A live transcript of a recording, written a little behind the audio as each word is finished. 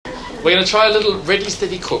We're going to try a little ready,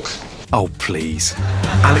 steady cook. Oh, please.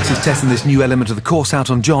 Alex is testing this new element of the course out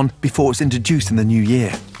on John before it's introduced in the new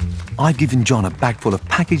year. I've given John a bag full of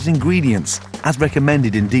packaged ingredients, as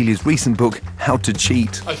recommended in Delia's recent book, How to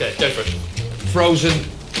Cheat. OK, go for it. Frozen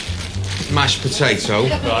mashed potato.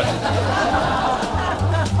 Right.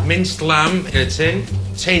 Minced lamb in a tin.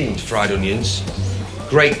 Tinned fried onions.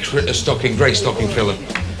 Great stocking filler.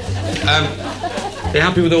 Are you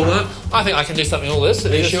happy with all that? I think I can do something with all this.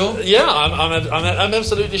 Are you sure? Yeah, I'm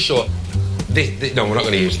absolutely sure. No, we're not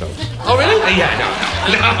going to use those. Oh, really? Yeah, no.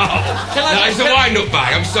 No, it's a wind-up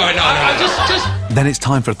bag. I'm sorry, no. Then it's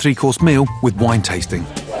time for a three-course meal with wine tasting.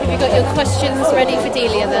 Have you got your questions ready for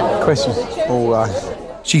Delia, then? Questions? All right.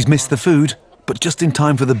 She's missed the food, but just in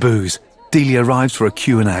time for the booze. Delia arrives for a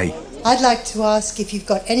Q&A. I'd like to ask if you've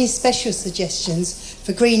got any special suggestions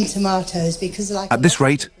for green tomatoes, because At this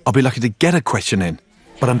rate, I'll be lucky to get a question in,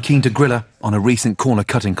 but I'm keen to grill her on a recent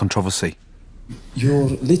corner-cutting controversy. Your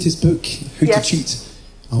latest book, How to Cheat.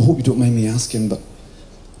 I hope you don't mind me asking, but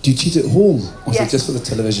do you cheat at home, or is it just for the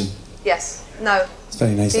television? Yes. No. It's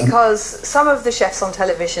very nice. Because some of the chefs on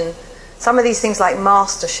television, some of these things like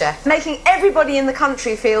MasterChef, making everybody in the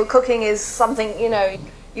country feel cooking is something, you know,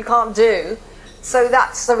 you can't do. So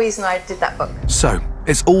that's the reason I did that book. So,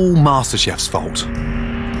 it's all MasterChef's fault.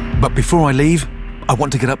 But before I leave, I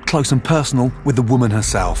want to get up close and personal with the woman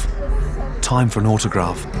herself. Time for an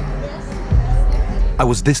autograph. I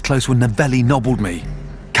was this close when Novelli nobbled me.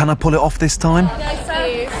 Can I pull it off this time?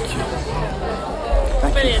 Thank you.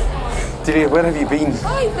 Brilliant. Delia, where have you been?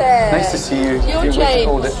 Hi there. Nice to see you. You're James. James.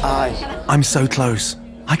 Hold it. Aye. I'm so close.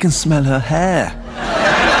 I can smell her hair.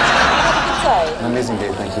 An amazing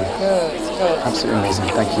day, thank you. Good. Absolutely amazing,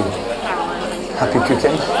 thank you. Happy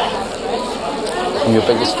cooking. I'm your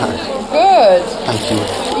biggest fan. Good. Thank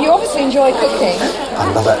you. You obviously enjoy cooking.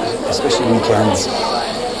 I love it, especially weekends.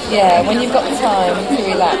 Yeah, when you've got the time to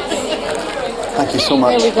relax. Thank you so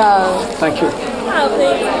much. Here we go. Thank you.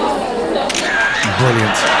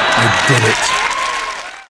 Brilliant. I did it.